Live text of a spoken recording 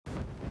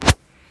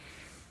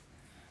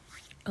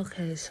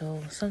Okay,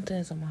 so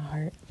something's on my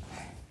heart.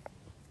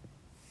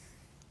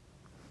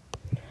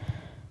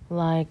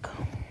 Like,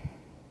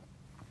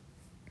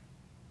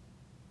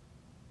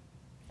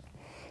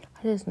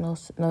 I just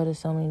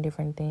noticed so many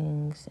different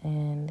things,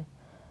 and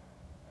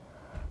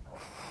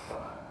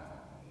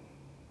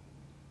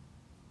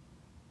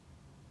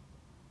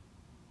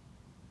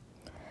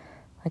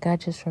like I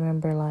just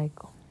remember like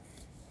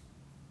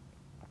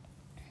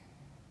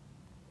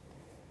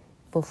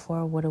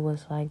before what it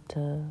was like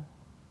to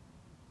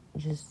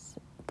just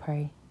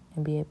pray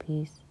and be at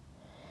peace.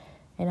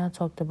 And I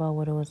talked about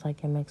what it was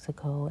like in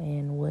Mexico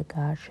and what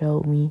God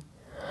showed me.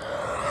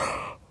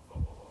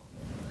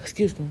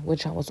 Excuse me,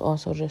 which I was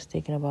also just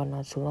thinking about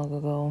not too long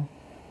ago.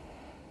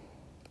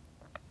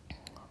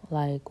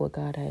 Like what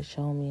God had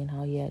shown me and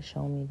how He had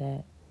shown me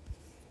that,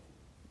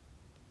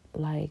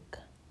 like,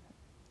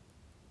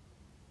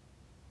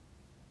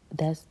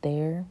 that's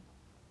there.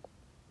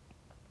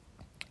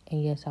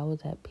 And yes, I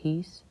was at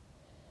peace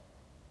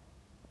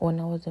when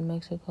I was in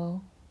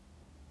Mexico.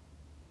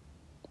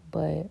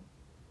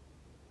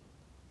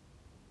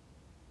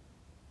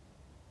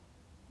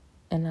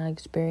 And I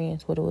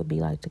experienced what it would be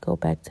like to go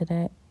back to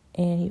that.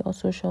 And He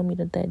also showed me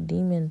that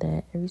demon,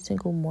 that every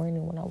single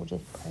morning when I would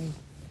just pray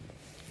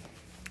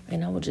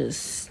and I would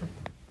just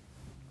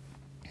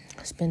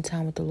spend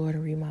time with the Lord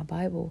and read my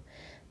Bible,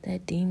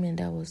 that demon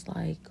that was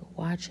like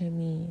watching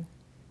me,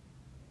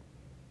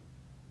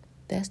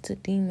 that's the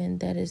demon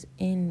that is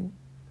in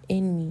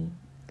me,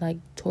 like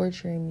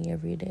torturing me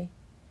every day.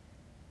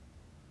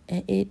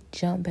 And it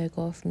jumped back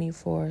off me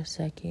for a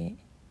second.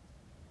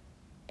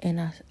 And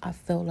I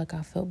felt like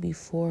I felt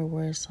before,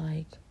 where it's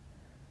like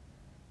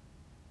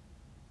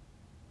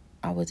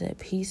I was at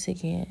peace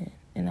again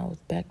and I was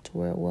back to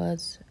where it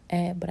was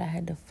at, but I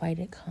had to fight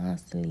it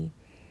constantly.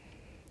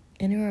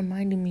 And it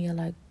reminded me of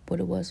like what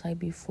it was like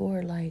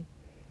before, like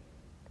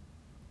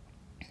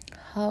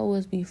how it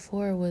was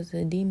before was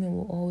the demon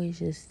would always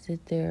just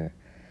sit there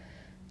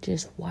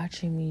just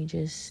watching me,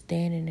 just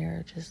standing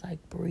there, just like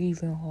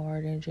breathing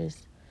hard and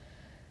just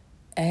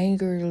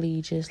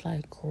angrily just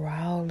like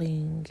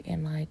growling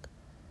and like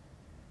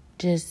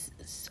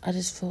I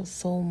just felt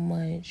so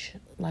much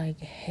like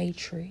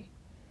hatred.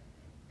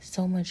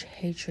 So much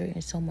hatred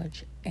and so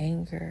much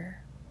anger.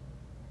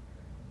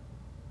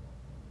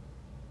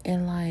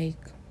 And like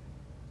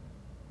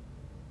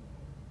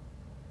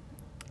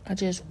I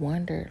just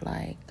wondered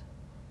like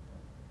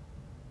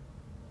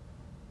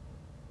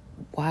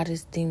why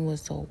this demon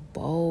was so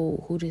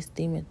bold, who this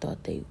demon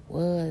thought they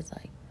was,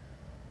 like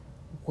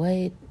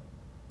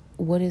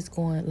what is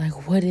going,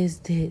 like what is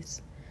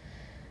this?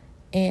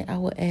 And I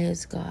would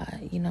ask God,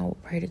 I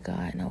would pray to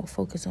God and I would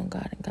focus on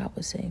God, and God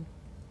would say,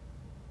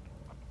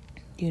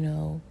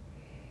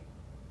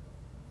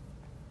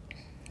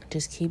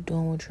 just keep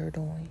doing what you're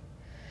doing.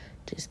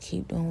 Just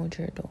keep doing what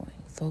you're doing.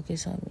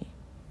 Focus on me.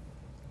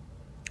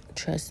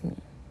 Trust me.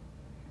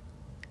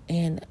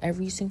 And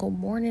every single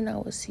morning I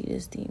would see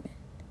this demon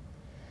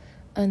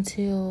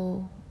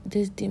until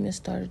this demon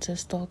started to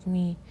stalk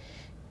me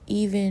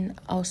even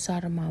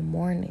outside of my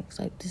mornings.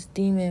 Like this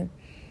demon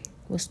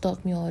would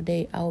stalk me all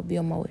day. I would be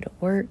on my way to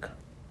work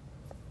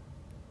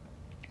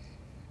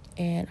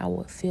and I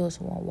would feel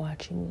someone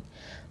watching me,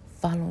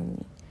 following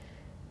me.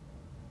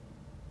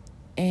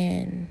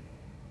 And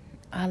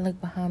I look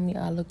behind me,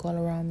 I look all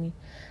around me.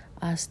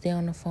 I stay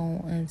on the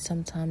phone and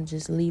sometimes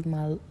just leave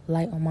my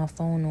light on my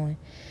phone on.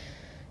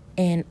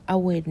 And I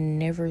would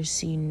never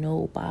see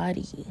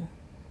nobody,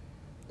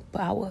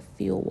 but I would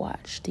feel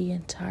watched the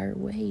entire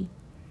way.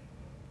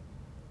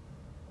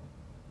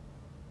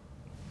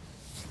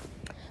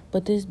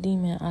 But this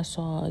demon I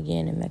saw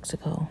again in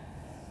Mexico.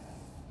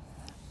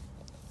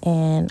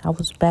 And I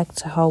was back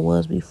to how I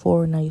was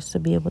before, and I used to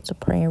be able to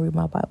pray and read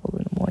my Bible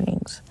in the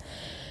mornings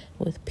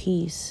with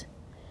peace.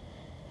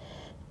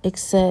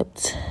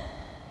 Except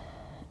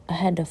I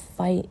had to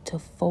fight to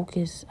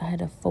focus. I had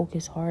to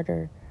focus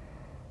harder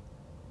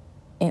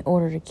in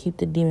order to keep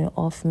the demon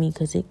off me,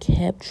 because it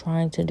kept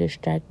trying to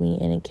distract me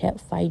and it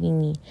kept fighting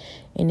me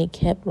and it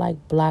kept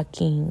like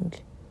blocking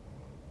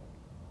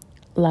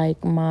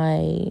like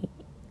my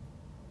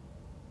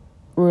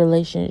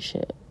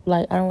relationship.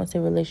 Like I don't want to say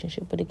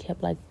relationship, but it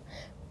kept like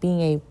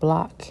being a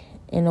block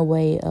in a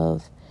way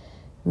of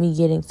me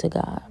getting to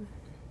God.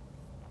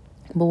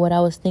 But what I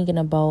was thinking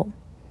about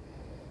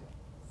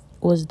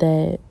was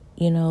that,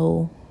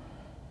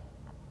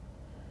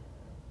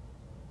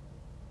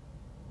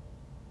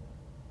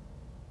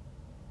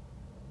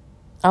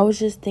 I was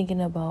just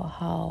thinking about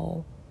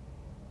how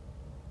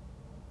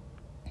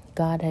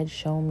God had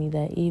shown me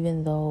that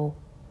even though,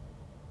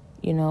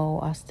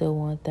 I still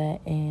want that,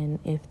 and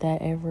if I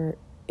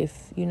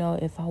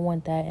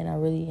want that and I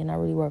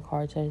really work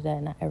hard towards that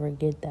and I ever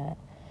get that,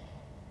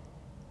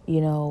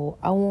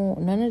 I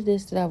won't, none of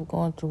this that I've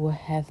gone through will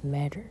have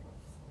mattered.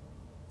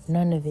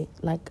 None of it.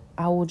 Like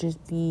I will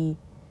just be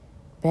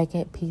back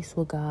at peace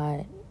with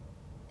God,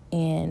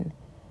 and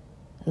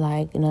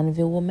like none of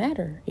it will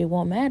matter. It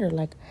won't matter.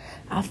 Like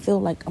I feel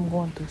like I'm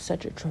going through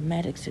such a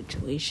traumatic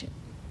situation.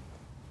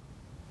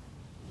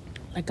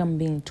 like I'm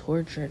being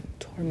tortured,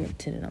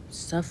 tormented, and I'm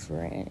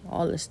suffering.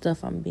 All this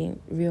stuff being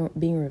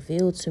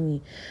revealed to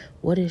me.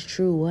 What is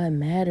true? What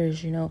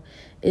matters?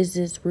 Is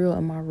this real?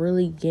 Am I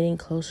really getting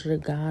closer to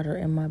God, or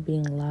am I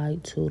being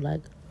lied to?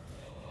 Like,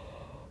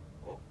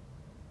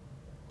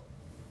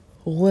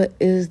 what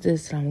is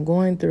this that I'm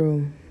going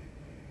through?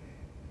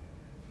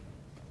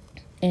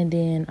 And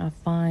then I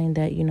find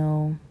that,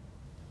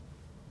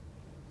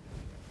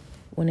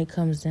 when it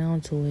comes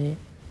down to it,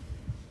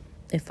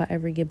 if I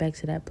ever get back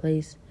to that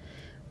place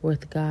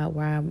with God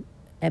where I'm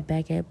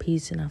back at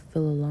peace and I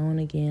feel alone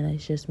again,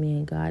 it's just me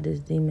and God, this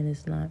demon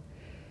is not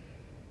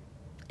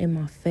in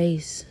my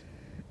face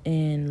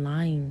and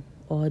lying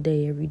all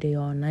day, every day,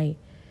 all night,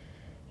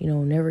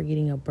 never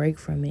getting a break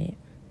from it,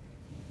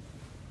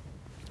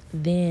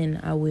 then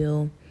I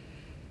will,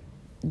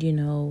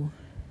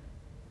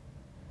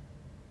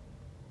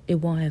 it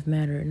won't have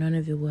mattered. None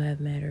of it will have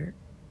mattered.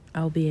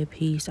 I'll be at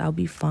peace. I'll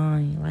be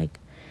fine. Like,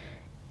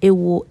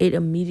 it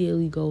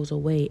immediately goes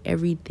away.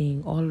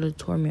 Everything, all the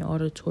torment, all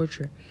the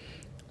torture,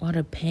 all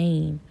the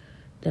pain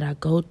that I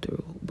go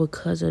through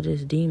because of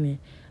this demon,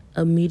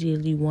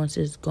 immediately, once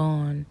it's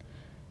gone,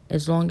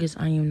 as long as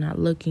I am not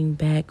looking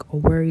back or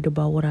worried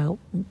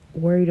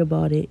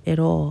about it at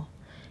all,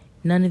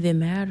 none of it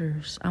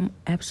matters. I'm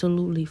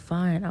absolutely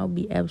fine. I'll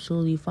be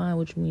absolutely fine,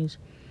 which means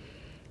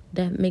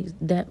that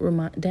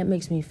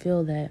makes me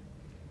feel that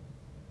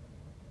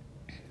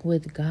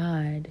with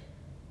God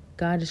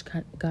is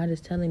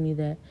telling me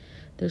that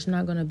there's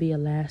not going to be a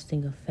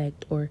lasting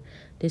effect, or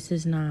this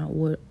is not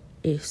what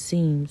it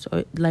seems,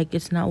 or like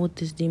it's not what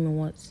this demon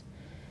wants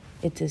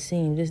it to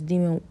seem. This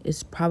demon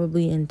is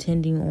probably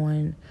intending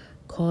on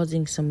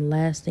causing some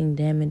lasting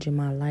damage in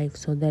my life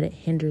so that it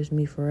hinders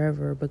me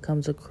forever,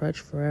 becomes a crutch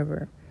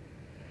forever.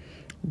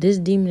 This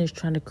demon is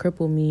trying to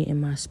cripple me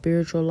in my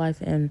spiritual life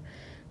and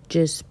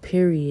just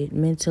period,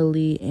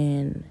 mentally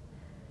and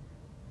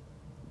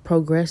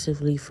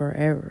progressively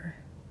forever.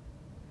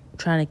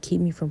 Trying to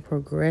keep me from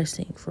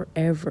progressing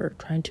forever,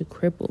 trying to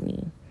cripple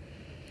me.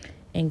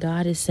 And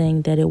God is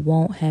saying that it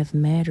won't have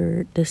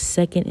mattered. The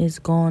second is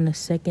gone, the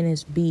second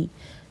is beat.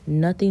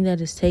 Nothing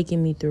that is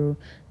taking me through,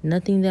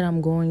 nothing that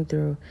I'm going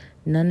through,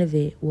 none of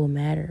it will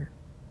matter.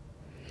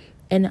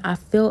 And I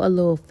felt a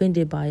little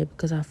offended by it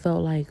because I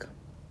felt like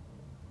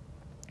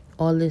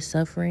all this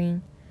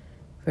suffering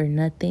for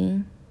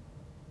nothing.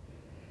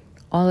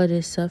 All of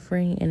this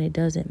suffering and it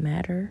doesn't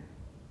matter.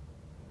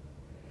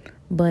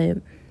 But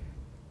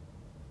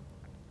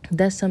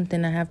that's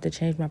something I have to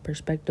change my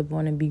perspective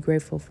on and be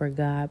grateful for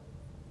God,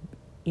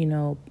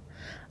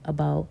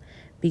 about,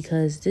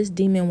 because this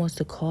demon wants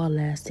to cause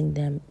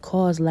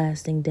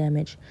lasting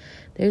damage.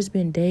 There's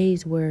been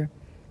days where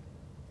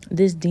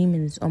this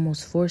demon is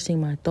almost forcing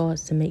my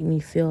thoughts to make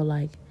me feel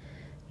like,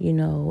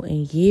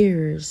 in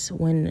years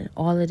when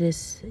all of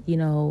this,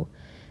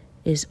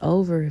 is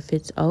over, if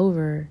it's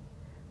over,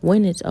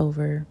 when it's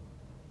over,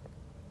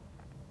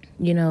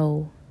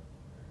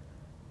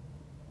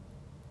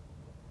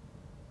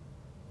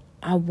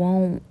 I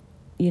won't,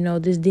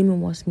 this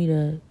demon wants me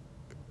to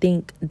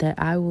think that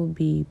I will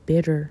be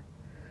bitter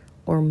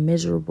or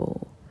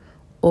miserable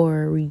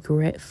or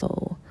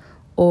regretful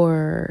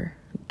or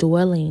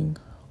dwelling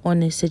on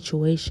this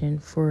situation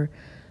for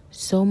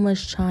so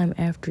much time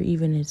after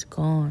even it's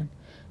gone.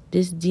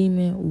 This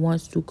demon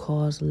wants to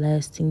cause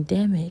lasting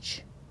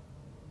damage.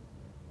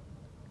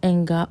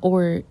 And God,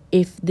 or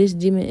if this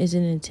demon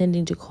isn't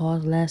intending to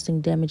cause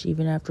lasting damage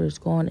even after it's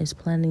gone, it's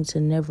planning to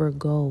never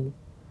go.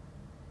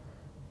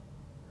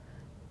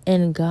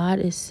 And God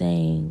is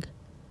saying,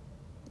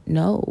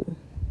 no.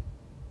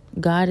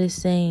 God is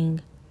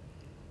saying,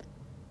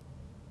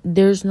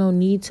 there's no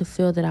need to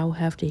feel that I will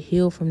have to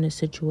heal from this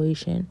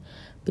situation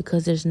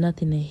because there's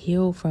nothing to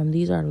heal from.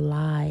 These are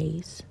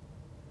lies.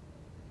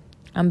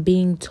 I'm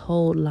being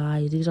told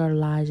lies. These are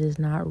lies. It's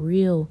not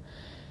real.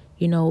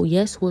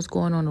 Yes, what's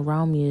going on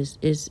around me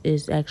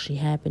is actually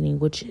happening,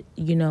 which,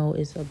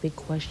 is a big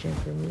question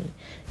for me.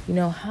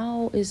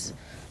 How is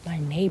my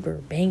neighbor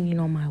banging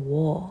on my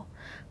wall?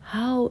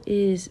 How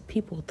is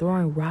people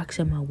throwing rocks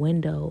at my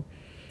window?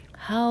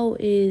 How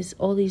is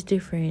all these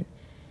different,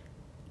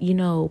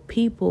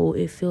 people,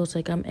 it feels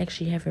like I'm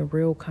actually having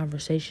real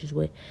conversations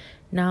with.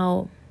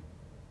 Now,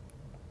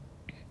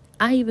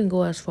 I even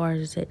go as far as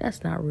to say,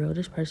 that's not real.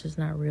 This person's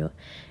not real.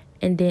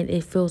 And then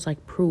it feels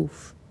like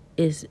proof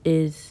is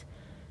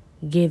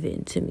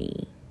given to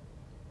me.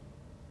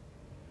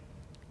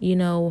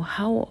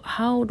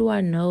 How do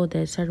I know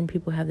that certain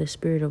people have the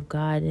Spirit of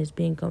God and it's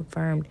being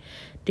confirmed?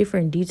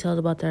 Different details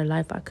about their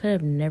life I could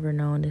have never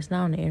known. It's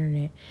not on the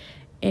internet.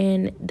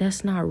 And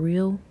that's not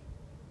real.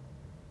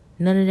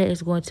 None of that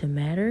is going to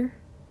matter.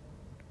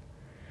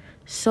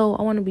 So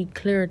I want to be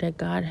clear that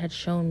God had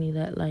shown me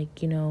that,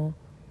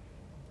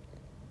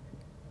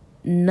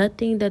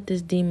 nothing that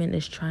this demon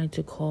is trying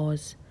to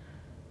cause,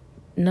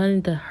 none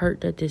of the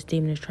hurt that this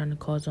demon is trying to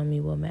cause on me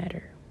will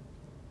matter.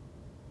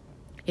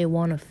 It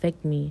won't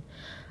affect me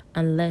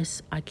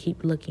unless I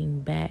keep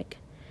looking back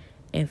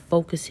and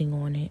focusing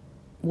on it,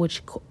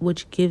 which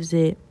gives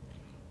it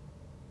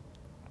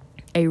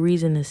a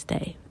reason to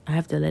stay. I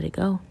have to let it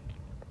go.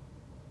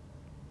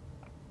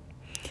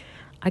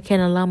 I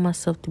can't allow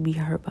myself to be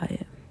hurt by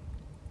it.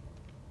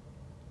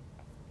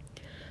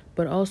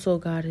 But also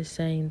God is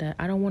saying that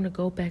I don't want to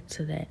go back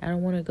to that. I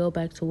don't want to go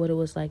back to what it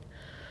was like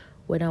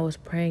when I was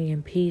praying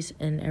in peace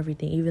and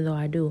everything, even though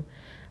I do.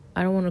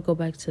 I don't want to go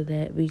back to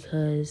that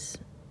because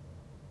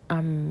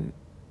I'm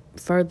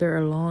further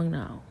along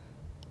now.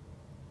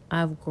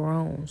 I've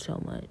grown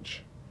so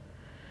much.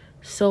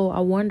 So I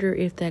wonder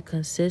if that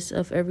consists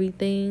of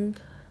everything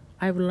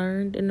I've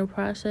learned in the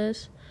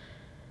process,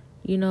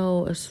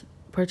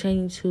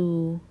 pertaining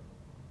to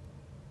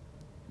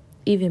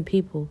even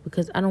people,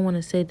 because I don't want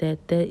to say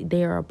that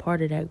they are a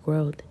part of that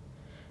growth.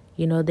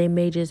 They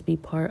may just be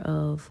part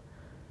of,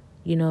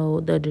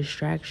 the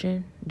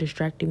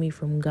distracting me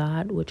from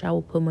God, which I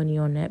will put money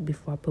on that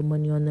before I put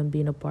money on them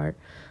being a part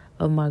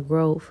of my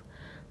growth.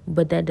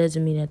 But that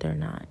doesn't mean that they're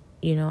not.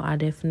 I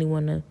definitely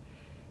want to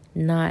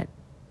not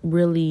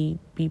really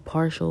be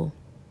partial.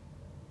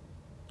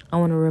 I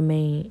want to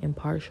remain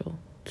impartial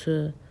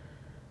to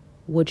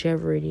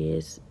whichever it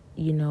is,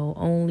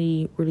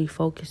 only really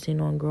focusing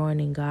on growing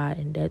in God,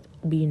 and that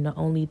being the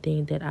only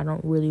thing that I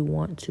don't really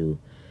want to,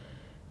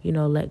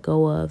 let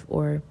go of,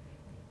 or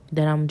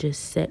that I'm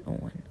just set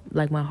on,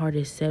 like my heart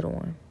is set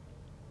on,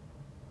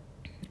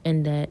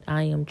 and that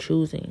I am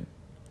choosing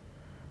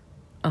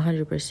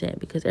 100%,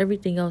 because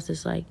everything else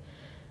is like,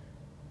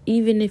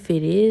 even if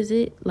it is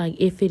it, like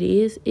if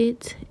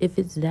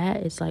it's that,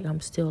 it's like I'm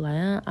still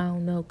like, I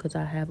don't know, because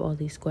I have all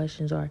these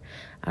questions, or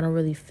I don't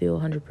really feel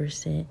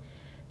 100%,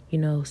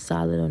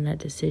 solid on that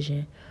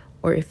decision.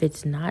 Or if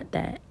it's not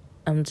that,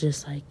 I'm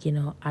just like,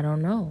 I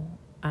don't know.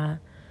 I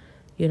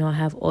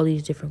have all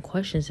these different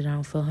questions and I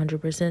don't feel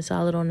 100%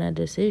 solid on that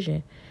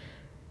decision.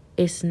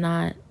 It's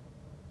not,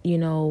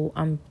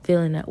 I'm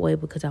feeling that way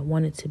because I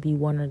want it to be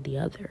one or the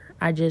other.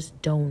 I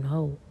just don't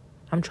know.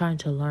 I'm trying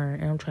to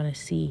learn and I'm trying to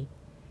see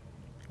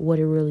what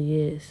it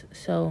really is.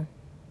 So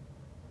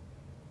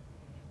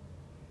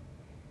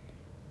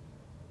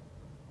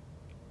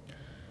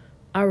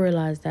I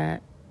realize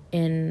that,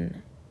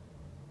 and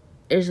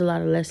there's a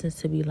lot of lessons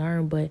to be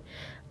learned, but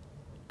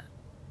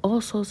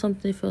also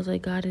something feels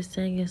like God is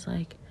saying is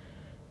like,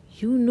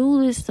 you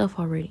knew this stuff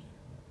already.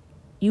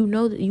 You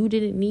know that you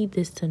didn't need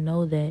this to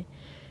know that,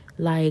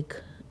 like,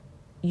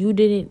 you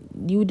did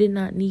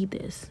not need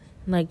this.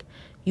 Like,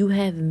 you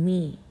have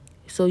me.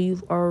 So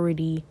you've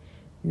already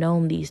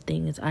known these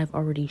things. I've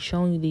already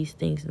shown you these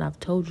things, and I've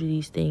told you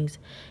these things,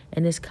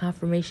 and this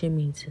confirmation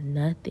means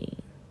nothing.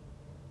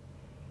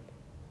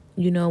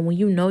 When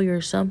you know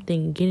you're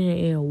something, getting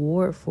an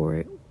award for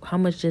it, how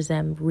much does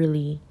that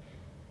really,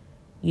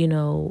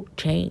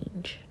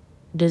 change?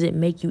 Does it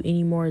make you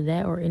any more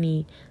that or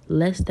any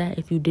less that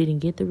if you didn't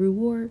get the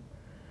reward?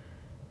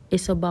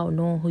 It's about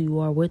knowing who you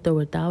are with or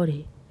without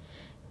it.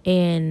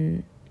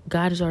 And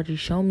God has already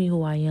shown me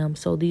who I am.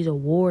 So these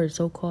awards,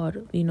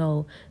 so-called,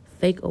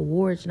 fake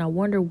awards, and I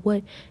wonder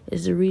what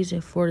is the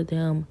reason for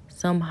them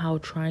somehow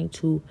trying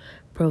to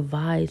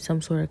provide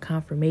some sort of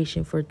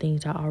confirmation for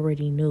things I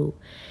already knew.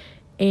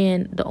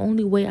 And the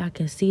only way I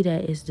can see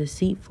that is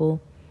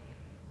deceitful.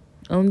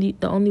 The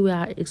only way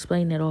I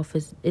explain that off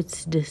is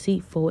it's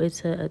deceitful.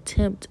 It's an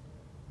attempt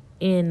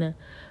in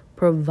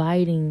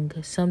providing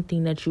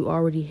something that you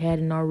already had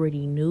and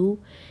already knew,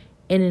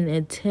 in an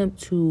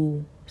attempt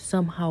to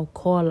somehow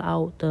call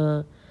out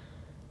the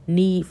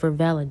need for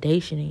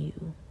validation in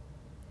you.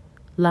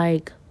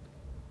 Like,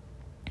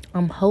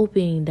 I'm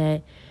hoping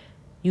that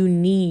you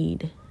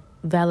need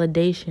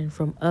validation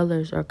from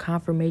others or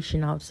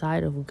confirmation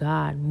outside of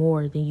God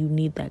more than you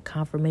need that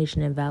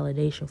confirmation and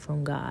validation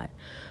from God.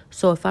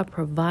 So if I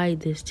provide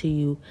this to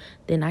you,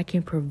 then I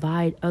can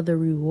provide other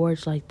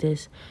rewards like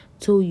this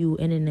to you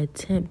in an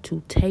attempt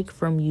to take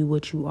from you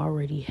what you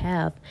already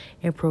have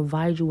and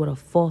provide you with a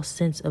false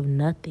sense of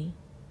nothing.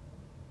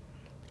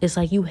 It's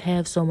like you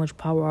have so much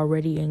power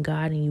already in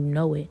God and you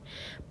know it.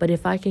 But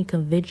if I can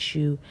convince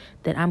you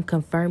that I'm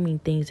confirming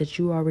things that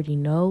you already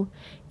know,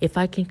 if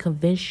I can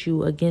convince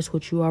you against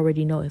what you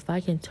already know, if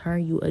I can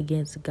turn you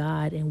against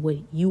God and what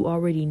you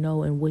already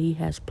know and what He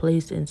has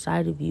placed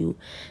inside of you,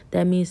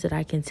 that means that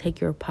I can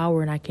take your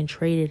power and I can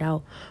trade it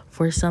out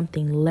for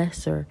something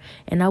lesser.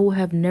 And I will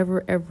have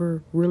never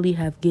ever really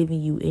have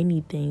given you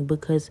anything,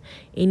 because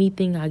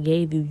anything I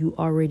gave you, you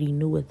already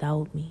knew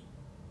without me.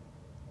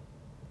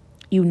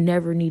 You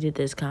never needed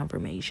this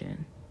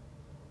confirmation.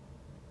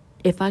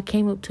 If I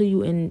came up to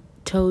you and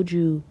told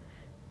you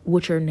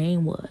what your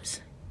name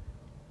was,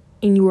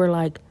 and you were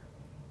like,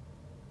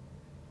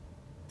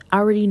 I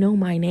already know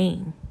my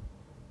name.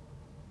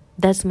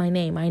 That's my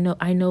name. I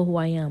know who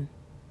I am.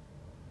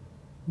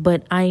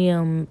 But I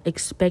am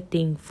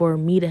expecting for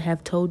me to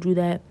have told you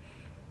that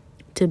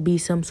to be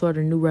some sort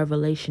of new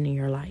revelation in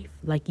your life,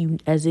 like you,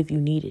 as if you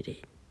needed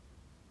it.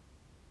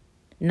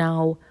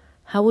 Now,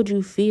 how would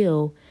you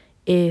feel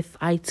if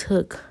I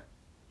took,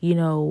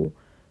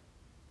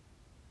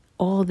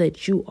 all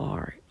that you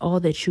are,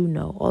 all that you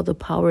know, all the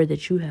power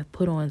that you have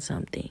put on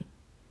something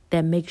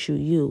that makes you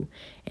you,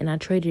 and I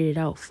traded it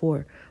out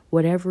for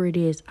whatever it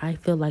is I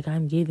feel like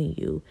I'm giving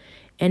you,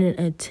 in an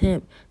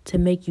attempt to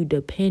make you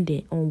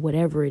dependent on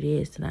whatever it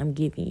is that I'm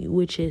giving you,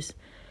 which is,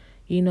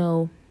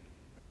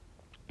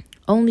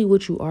 only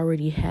what you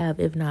already have,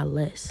 if not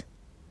less.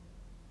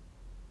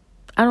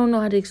 I don't know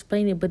how to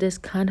explain it, but that's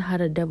kind of how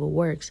the devil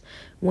works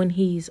when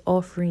he's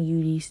offering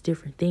you these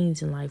different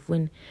things in life.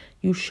 When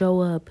you show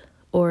up,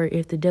 or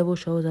if the devil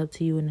shows up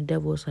to you and the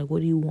devil is like,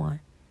 what do you want?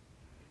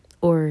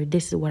 Or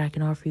this is what I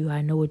can offer you.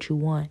 I know what you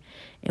want.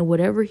 And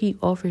whatever he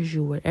offers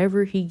you,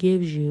 whatever he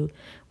gives you,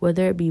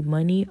 whether it be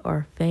money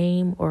or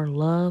fame or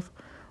love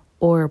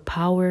or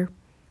power,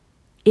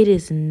 it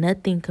is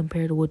nothing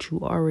compared to what you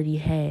already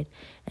had.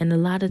 And a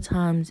lot of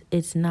times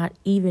it's not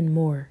even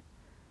more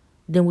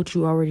than what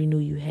you already knew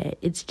you had.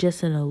 It's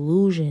just an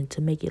illusion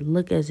to make it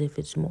look as if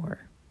it's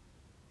more.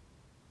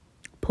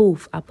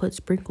 Poof, I put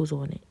sprinkles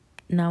on it.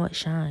 Now it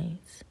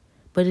shines.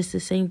 But it's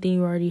the same thing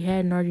you already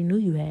had and already knew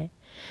you had.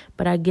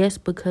 But I guess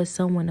because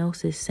someone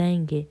else is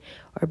saying it,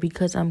 or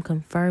because I'm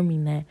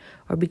confirming that,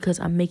 or because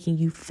I'm making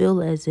you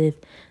feel as if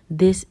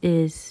this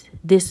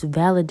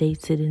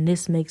validates it and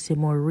this makes it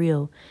more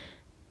real,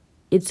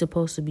 it's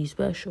supposed to be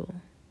special.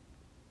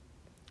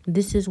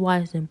 This is why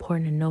it's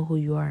important to know who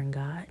you are in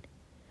God.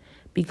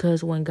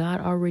 Because when God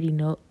already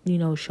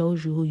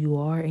shows you who you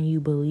are and you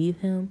believe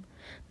him,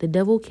 the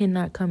devil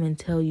cannot come and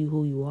tell you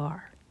who you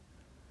are.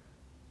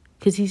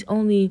 Because he's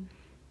only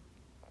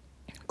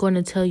going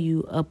to tell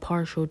you a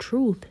partial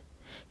truth.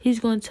 He's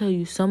going to tell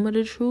you some of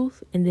the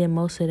truth, and then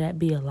most of that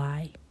be a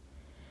lie.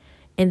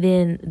 And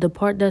then the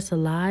part that's a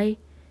lie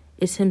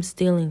is him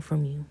stealing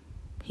from you.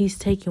 He's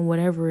taking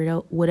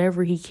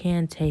whatever he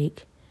can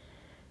take,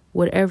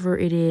 whatever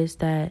it is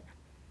that,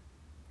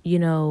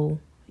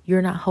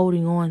 you're not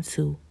holding on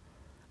to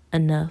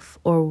enough,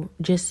 or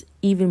just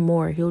even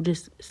more. He'll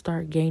just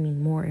start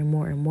gaining more and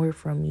more and more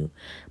from you,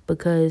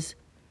 because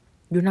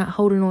you're not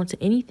holding on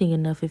to anything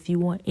enough if you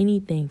want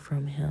anything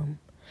from him.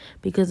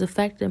 Because the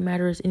fact of the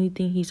matter is,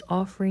 anything he's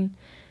offering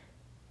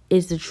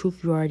is the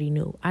truth you already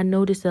knew. I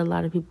noticed that a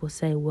lot of people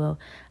say, well,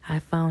 I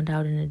found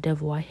out in the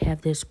devil I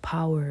have this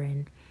power.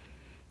 And,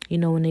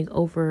 when they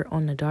over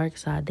on the dark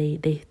side, they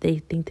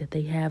think that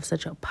they have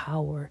such a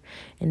power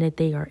and that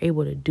they are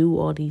able to do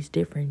all these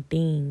different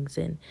things.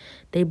 And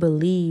they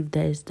believe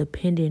that it's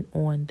dependent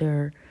on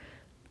their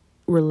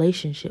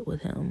relationship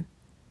with him.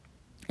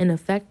 And the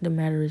fact of the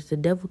matter is, the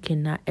devil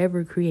cannot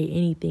ever create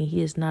anything.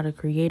 He is not a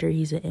creator.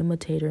 He's an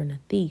imitator and a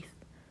thief.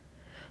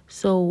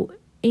 So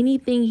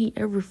anything he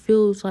ever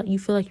feels like you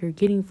feel like you're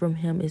getting from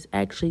him is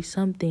actually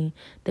something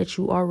that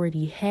you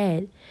already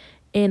had.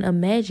 And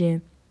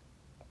imagine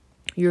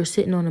you're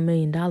sitting on $1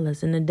 million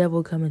and the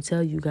devil come and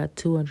tell you got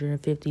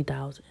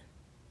 250,000.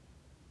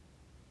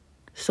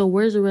 So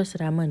where's the rest of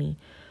that money?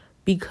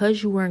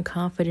 Because you weren't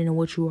confident in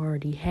what you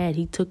already had,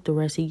 he took the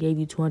rest. He gave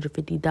you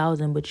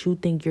 250,000, but you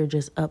think you're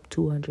just up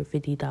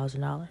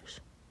 $250,000.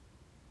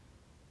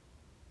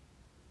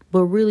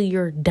 But really,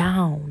 you're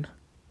down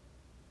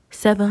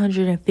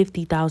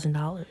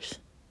 $750,000.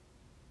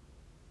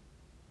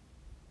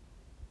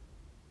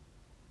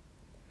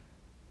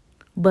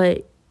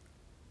 But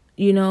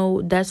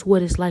that's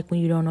what it's like when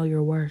you don't know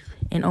your worth.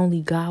 And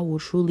only God will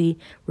truly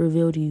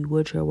reveal to you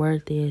what your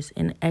worth is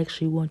and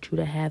actually want you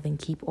to have and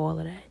keep all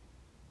of that.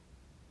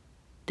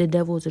 The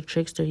devil is a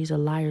trickster. He's a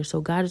liar. So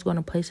God is going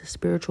to place a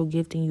spiritual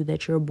gift in you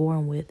that you're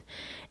born with.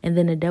 And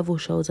then the devil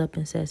shows up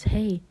and says,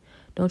 hey,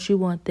 don't you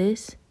want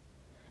this?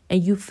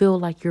 And you feel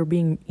like you're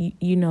being,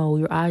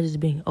 your eyes is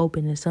being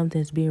opened and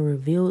something's being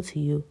revealed to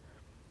you.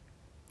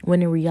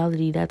 When in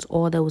reality, that's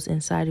all that was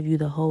inside of you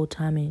the whole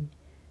time. And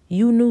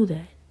you knew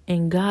that.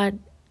 And God,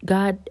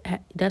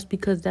 that's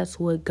because that's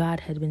what God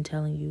had been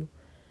telling you.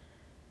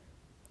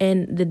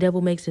 And the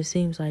devil makes it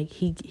seem like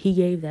he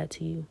gave that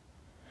to you,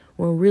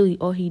 when really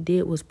all he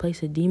did was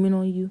place a demon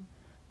on you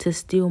to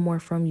steal more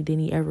from you than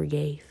he ever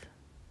gave.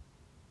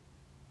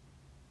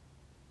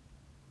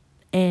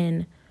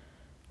 And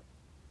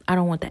I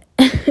don't want that.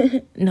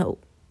 No,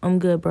 I'm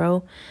good,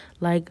 bro.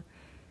 Like,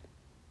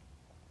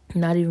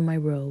 not even my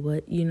bro,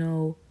 but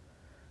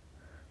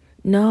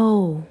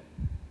no.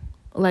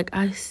 Like,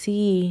 I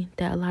see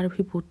that a lot of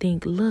people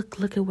think,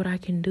 look at what I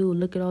can do.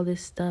 Look at all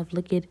this stuff.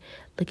 Look at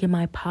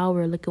my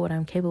power. Look at what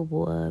I'm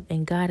capable of.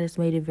 And God has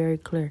made it very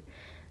clear.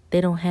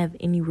 They don't have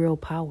any real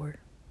power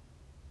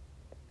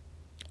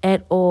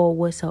at all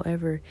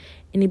whatsoever.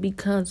 And it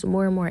becomes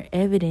more and more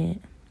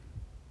evident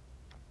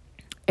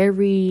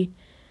every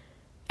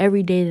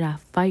day that I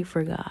fight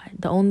for God.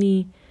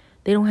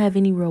 They don't have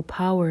any real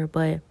power,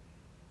 but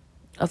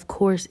of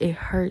course it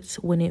hurts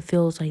when it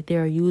feels like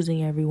they're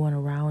using everyone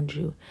around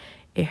you.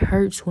 It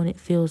hurts when it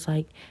feels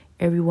like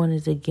everyone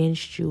is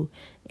against you.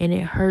 And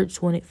it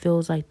hurts when it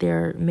feels like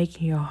they're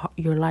making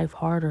your life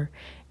harder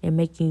and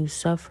making you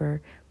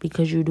suffer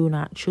because you do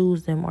not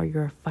choose them or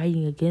you're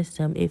fighting against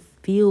them. It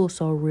feels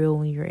so real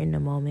when you're in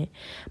the moment.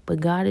 But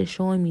God is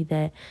showing me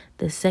that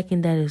the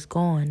second that is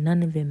gone,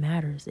 none of it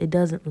matters. It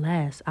doesn't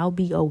last. I'll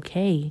be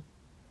okay.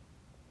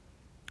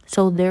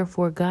 So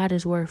therefore, God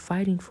is worth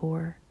fighting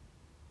for.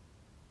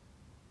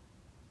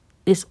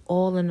 It's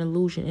all an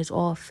illusion. It's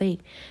all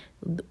fake.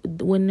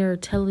 When they're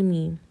telling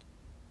me,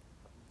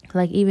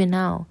 like even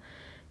now,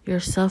 you're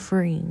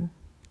suffering.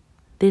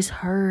 This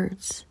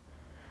hurts.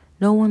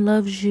 No one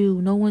loves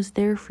you. No one's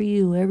there for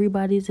you.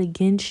 Everybody's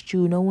against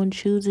you. No one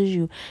chooses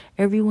you.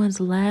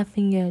 Everyone's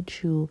laughing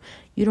at you.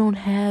 You don't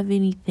have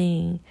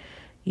anything.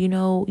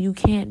 You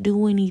can't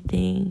do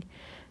anything.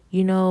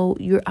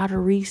 You're out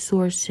of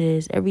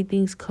resources.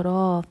 Everything's cut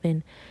off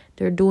and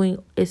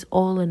it's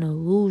all an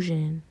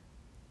illusion.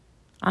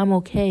 I'm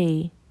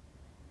okay.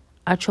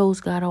 I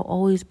chose God. I'll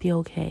always be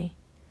okay.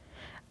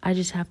 I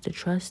just have to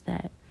trust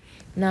that.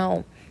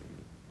 Now,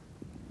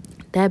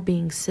 that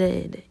being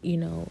said,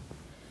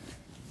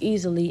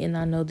 easily, and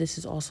I know this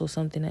is also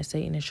something that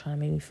Satan is trying to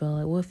make me feel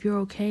like, well, if you're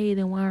okay,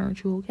 then why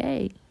aren't you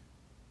okay?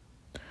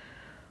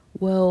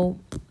 Well,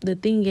 the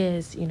thing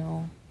is,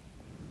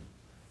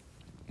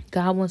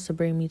 God wants to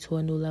bring me to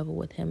a new level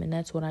with him, and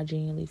that's what I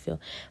genuinely feel.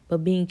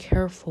 But being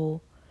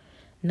careful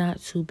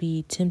not to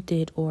be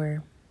tempted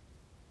or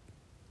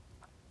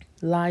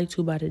lied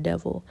to by the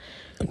devil.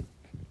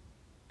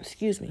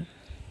 Excuse me.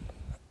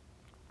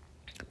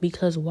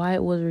 Because why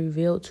it was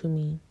revealed to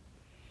me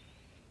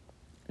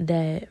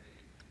that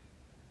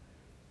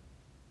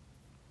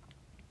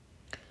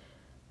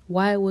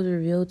while it was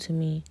revealed to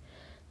me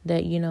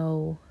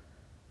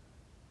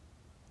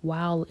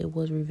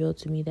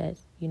that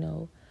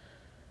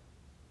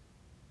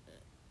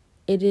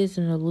it is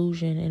an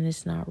illusion and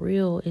it's not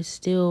real, it's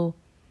still,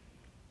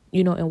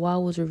 and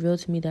while it was revealed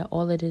to me that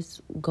all of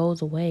this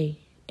goes away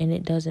and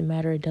it doesn't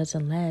matter, it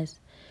doesn't last,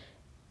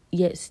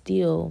 yet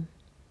still,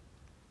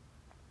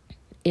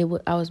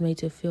 I was made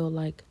to feel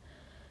like,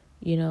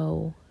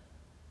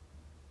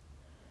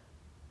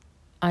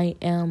 I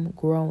am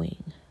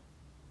growing.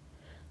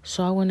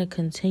 So I want to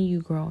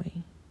continue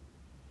growing.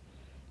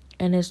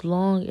 And as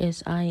long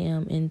as I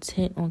am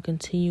intent on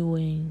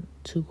continuing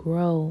to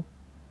grow,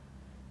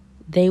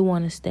 they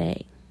want to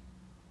stay.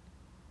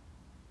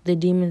 The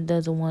demon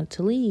doesn't want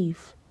to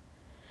leave.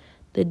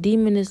 The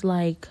demon is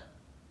like,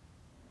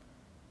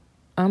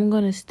 I'm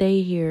going to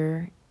stay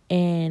here,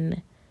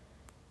 and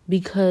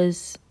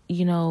because,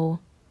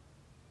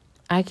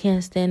 I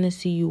can't stand to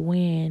see you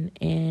win,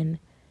 and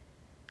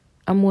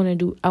I want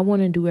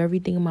to do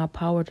everything in my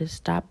power to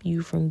stop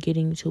you from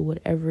getting to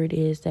whatever it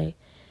is that,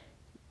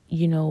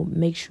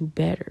 makes you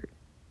better,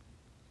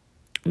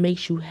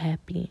 makes you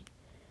happy,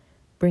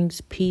 brings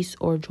peace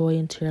or joy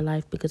into your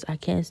life, because I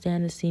can't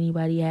stand to see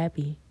anybody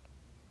happy.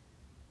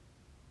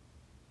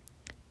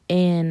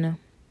 And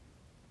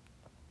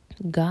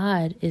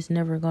God is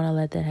never going to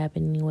let that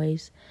happen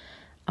anyways.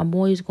 I'm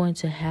always going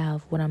to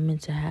have what I'm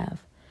meant to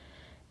have.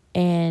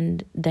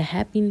 And the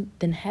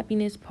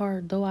happiness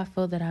part, though I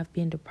feel that I've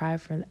been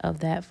deprived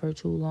of that for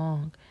too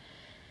long,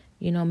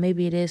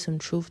 maybe it is some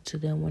truth to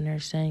them when they're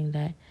saying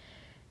that,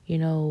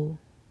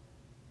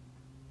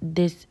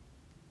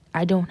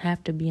 I don't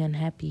have to be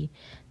unhappy.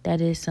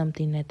 That is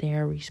something that they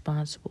are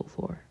responsible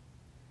for.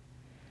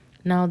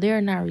 Now,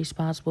 they're not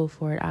responsible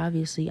for it.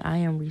 Obviously, I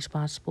am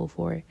responsible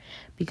for it,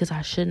 because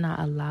I should not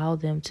allow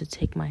them to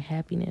take my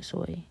happiness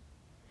away.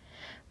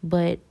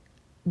 But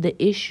the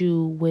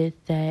issue with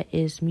that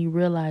is me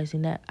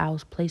realizing that I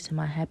was placing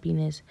my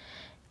happiness,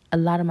 a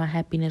lot of my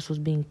happiness was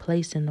being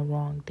placed in the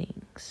wrong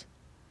things.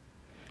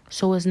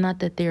 So it's not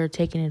that they're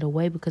taking it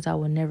away, because I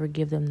would never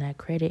give them that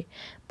credit,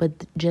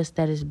 but just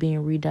that it's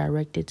being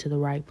redirected to the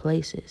right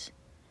places.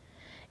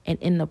 And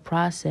in the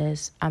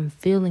process, I'm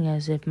feeling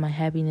as if my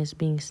happiness is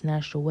being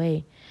snatched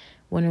away,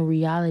 when in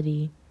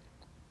reality,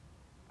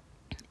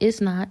 it's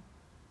not.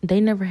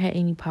 They never had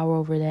any power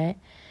over that.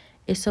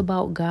 It's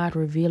about God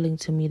revealing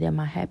to me that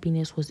my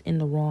happiness was in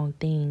the wrong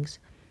things,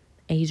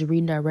 and he's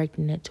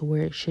redirecting it to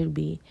where it should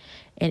be.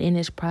 And in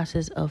this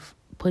process of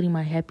putting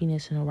my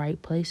happiness in the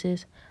right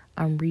places,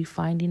 I'm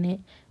refinding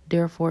it.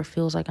 Therefore, it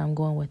feels like I'm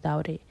going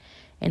without it.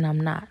 And I'm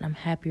not. I'm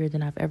happier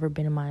than I've ever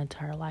been in my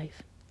entire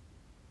life.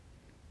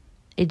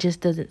 It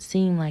just doesn't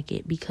seem like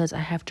it, because I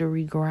have to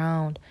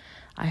reground.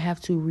 I have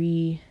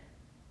to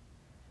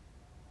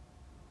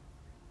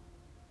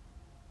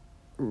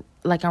I'm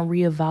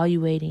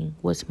reevaluating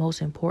what's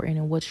most important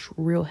and what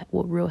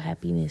real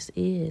happiness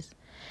is.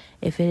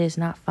 If it is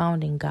not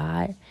found in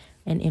God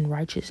and in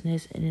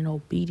righteousness and in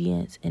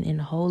obedience and in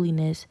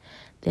holiness,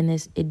 then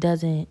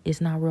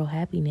it's not real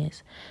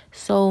happiness.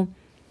 So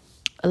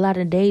a lot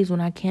of days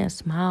when I can't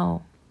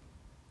smile,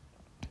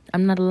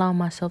 I'm not allowing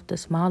myself to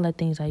smile at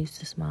things I used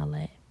to smile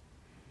at.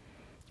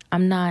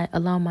 I'm not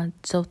allowing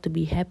myself to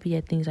be happy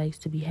at things I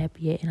used to be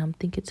happy at. And I'm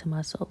thinking to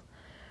myself,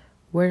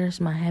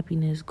 where's my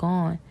happiness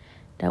gone?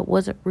 That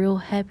wasn't real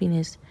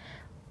happiness,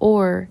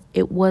 or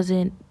it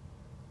wasn't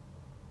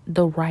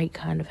the right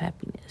kind of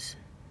happiness.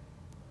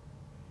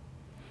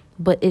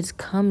 But it's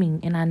coming,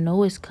 and I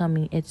know it's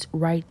coming. It's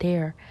right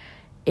there.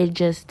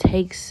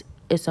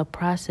 It's a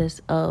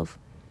process of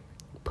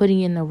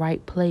putting in the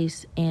right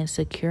place and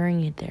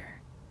securing it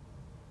there.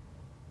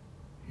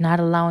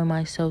 Not allowing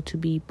myself to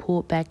be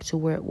pulled back to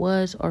where it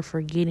was, or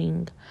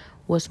forgetting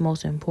what's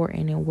most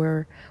important and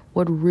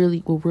what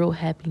real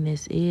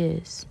happiness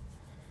is.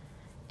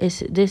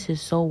 This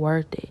is so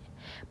worth it.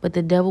 But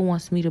the devil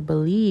wants me to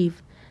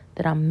believe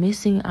that I'm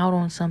missing out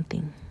on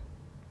something,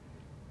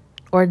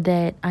 or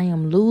that I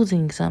am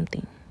losing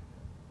something,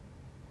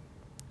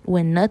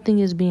 when nothing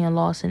is being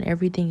lost and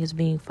everything is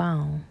being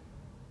found.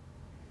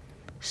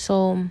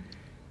 So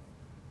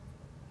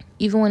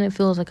even when it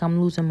feels like I'm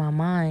losing my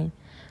mind,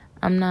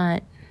 I'm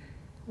not.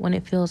 When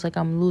it feels like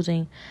I'm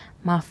losing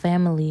my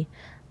family,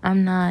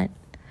 I'm not.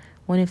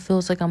 When it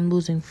feels like I'm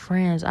losing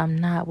friends, I'm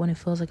not. When it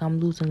feels like I'm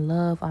losing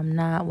love, I'm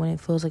not. When it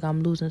feels like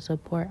I'm losing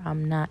support,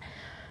 I'm not.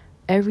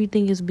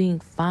 Everything is being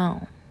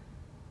found.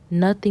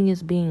 Nothing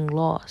is being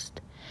lost.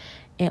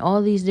 And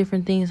all these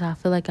different things I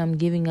feel like I'm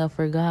giving up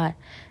for God,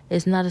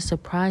 it's not a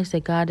surprise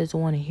that God doesn't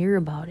want to hear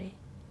about it.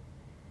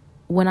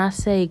 When I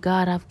say,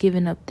 God, I've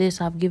given up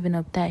this, I've given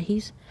up that,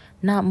 he's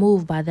not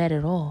moved by that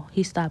at all.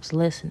 He stops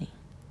listening.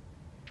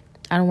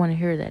 I don't want to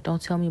hear that.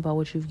 Don't tell me about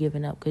what you've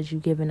given up, because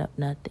you've given up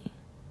nothing.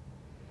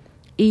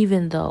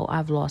 Even though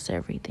I've lost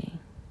everything.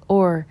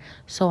 Or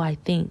so I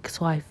think.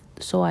 So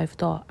I've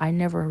thought. I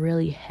never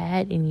really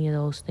had any of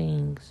those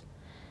things.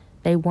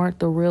 They weren't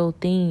the real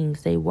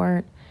things. They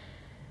weren't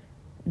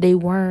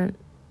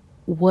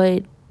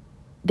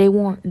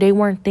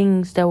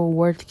things that were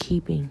worth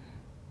keeping.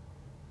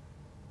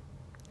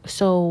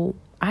 So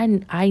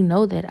I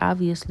know that,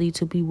 obviously,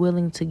 to be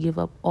willing to give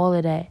up all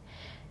of that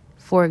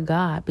for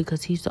God,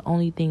 because he's the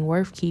only thing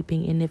worth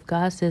keeping. And if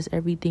God says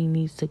everything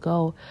needs to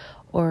go,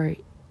 or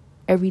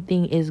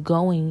everything is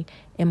going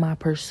in my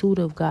pursuit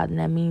of God, and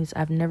that means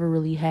I've never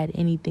really had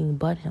anything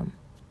but him.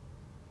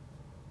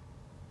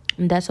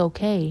 And that's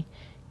okay,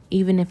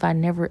 even if I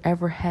never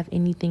ever have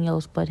anything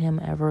else but him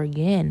ever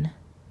again.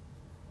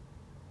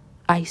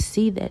 I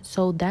see that.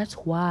 So that's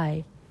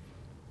why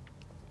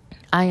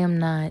I am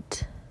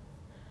not,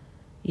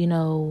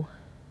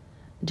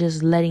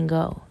 just letting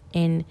go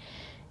and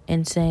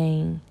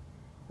saying,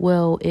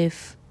 well,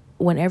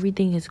 when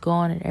everything is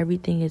gone and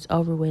everything is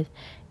over with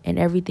and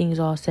everything is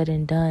all said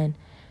and done,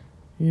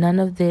 none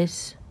of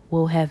this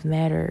will have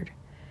mattered.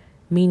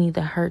 Meaning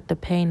the hurt, the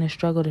pain, the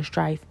struggle, the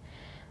strife,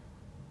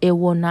 it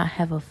will not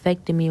have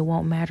affected me. It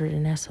won't matter,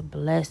 and that's a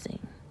blessing.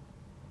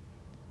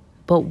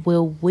 But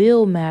what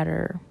will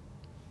matter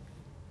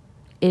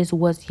is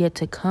what's yet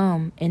to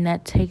come, and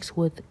that takes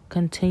with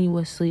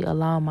continuously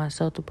allowing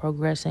myself to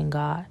progress in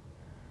God,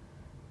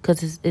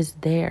 because it's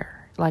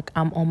there. Like,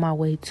 I'm on my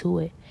way to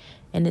it,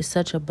 and it's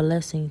such a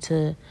blessing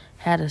to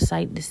have a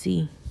sight to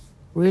see.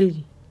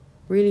 Really,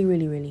 really,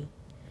 really, really.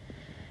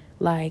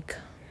 Like,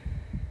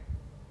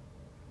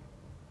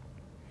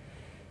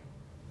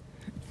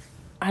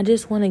 I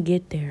just want to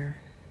get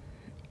there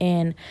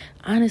and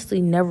honestly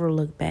never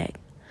look back.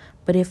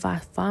 But if I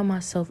find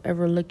myself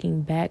ever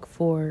looking back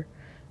for,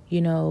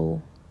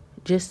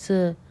 just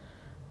to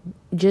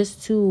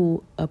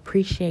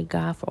appreciate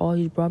God for all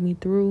he's brought me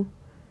through,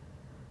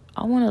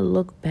 I want to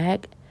look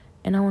back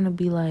and I want to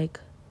be like,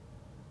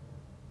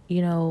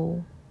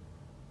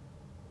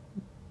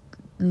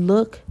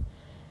 look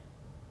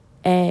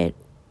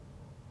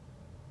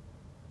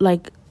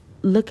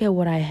at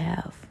what I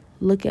have.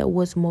 Look at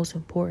what's most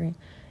important,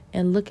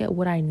 and look at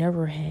what I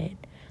never had.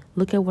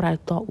 Look at what I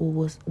thought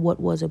was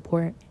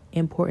important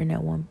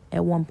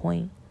at one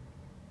point.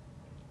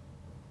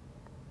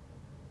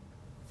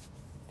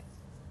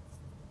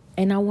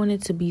 And I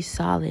wanted to be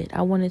solid.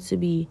 I wanted to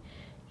be,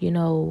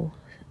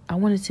 I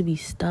wanted to be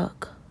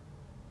stuck.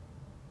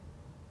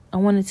 I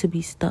wanted to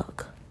be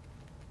stuck.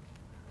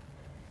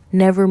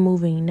 Never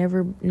moving,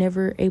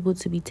 never able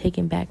to be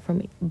taken back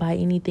by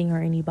anything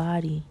or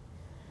anybody.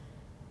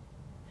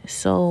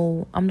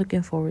 So I'm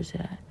looking forward to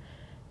that.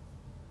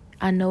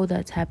 I know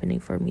that's happening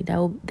for me.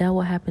 That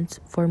will happen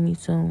for me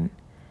soon.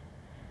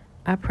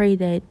 I pray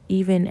that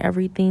even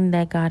everything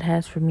that God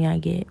has for me, I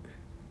get.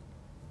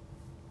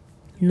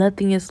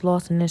 Nothing is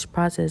lost in this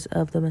process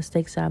of the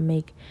mistakes I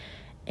make,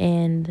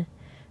 and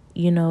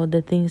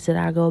the things that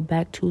I go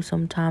back to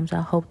sometimes.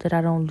 I hope that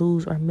I don't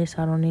lose or miss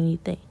out on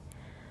anything.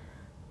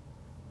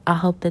 I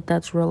hope that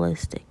that's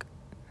realistic.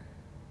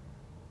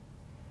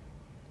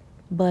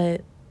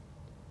 But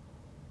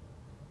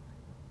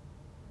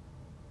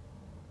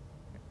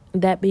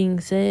that being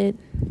said,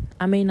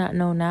 I may not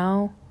know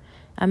now.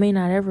 I may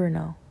not ever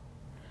know.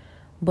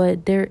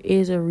 But there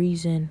is a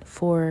reason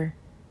for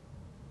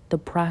the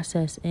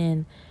process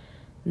and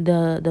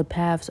the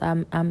paths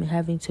I'm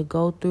having to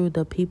go through,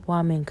 the people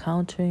I'm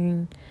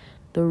encountering,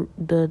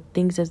 the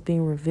things that's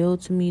being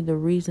revealed to me, the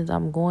reasons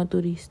I'm going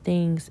through these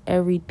things,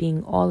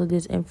 everything, all of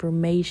this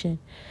information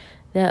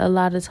that a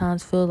lot of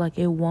times feel like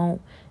it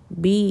won't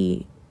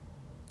be,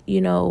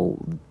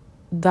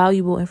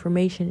 valuable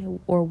information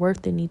or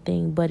worth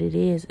anything, but it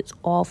is. It's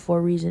all for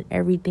a reason.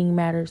 Everything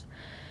matters.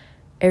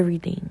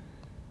 Everything.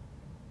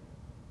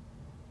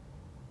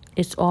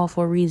 It's all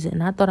for a reason.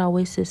 And I thought I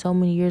wasted so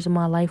many years of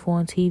my life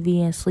on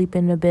TV and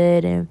sleeping in the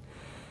bed and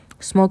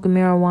smoking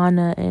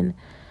marijuana. And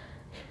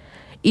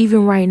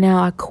even right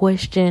now, I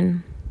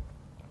question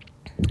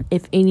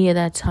if any of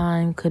that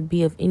time could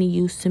be of any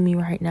use to me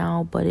right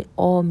now. But it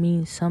all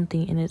means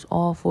something, and it's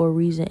all for a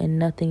reason, and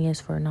nothing is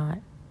for naught.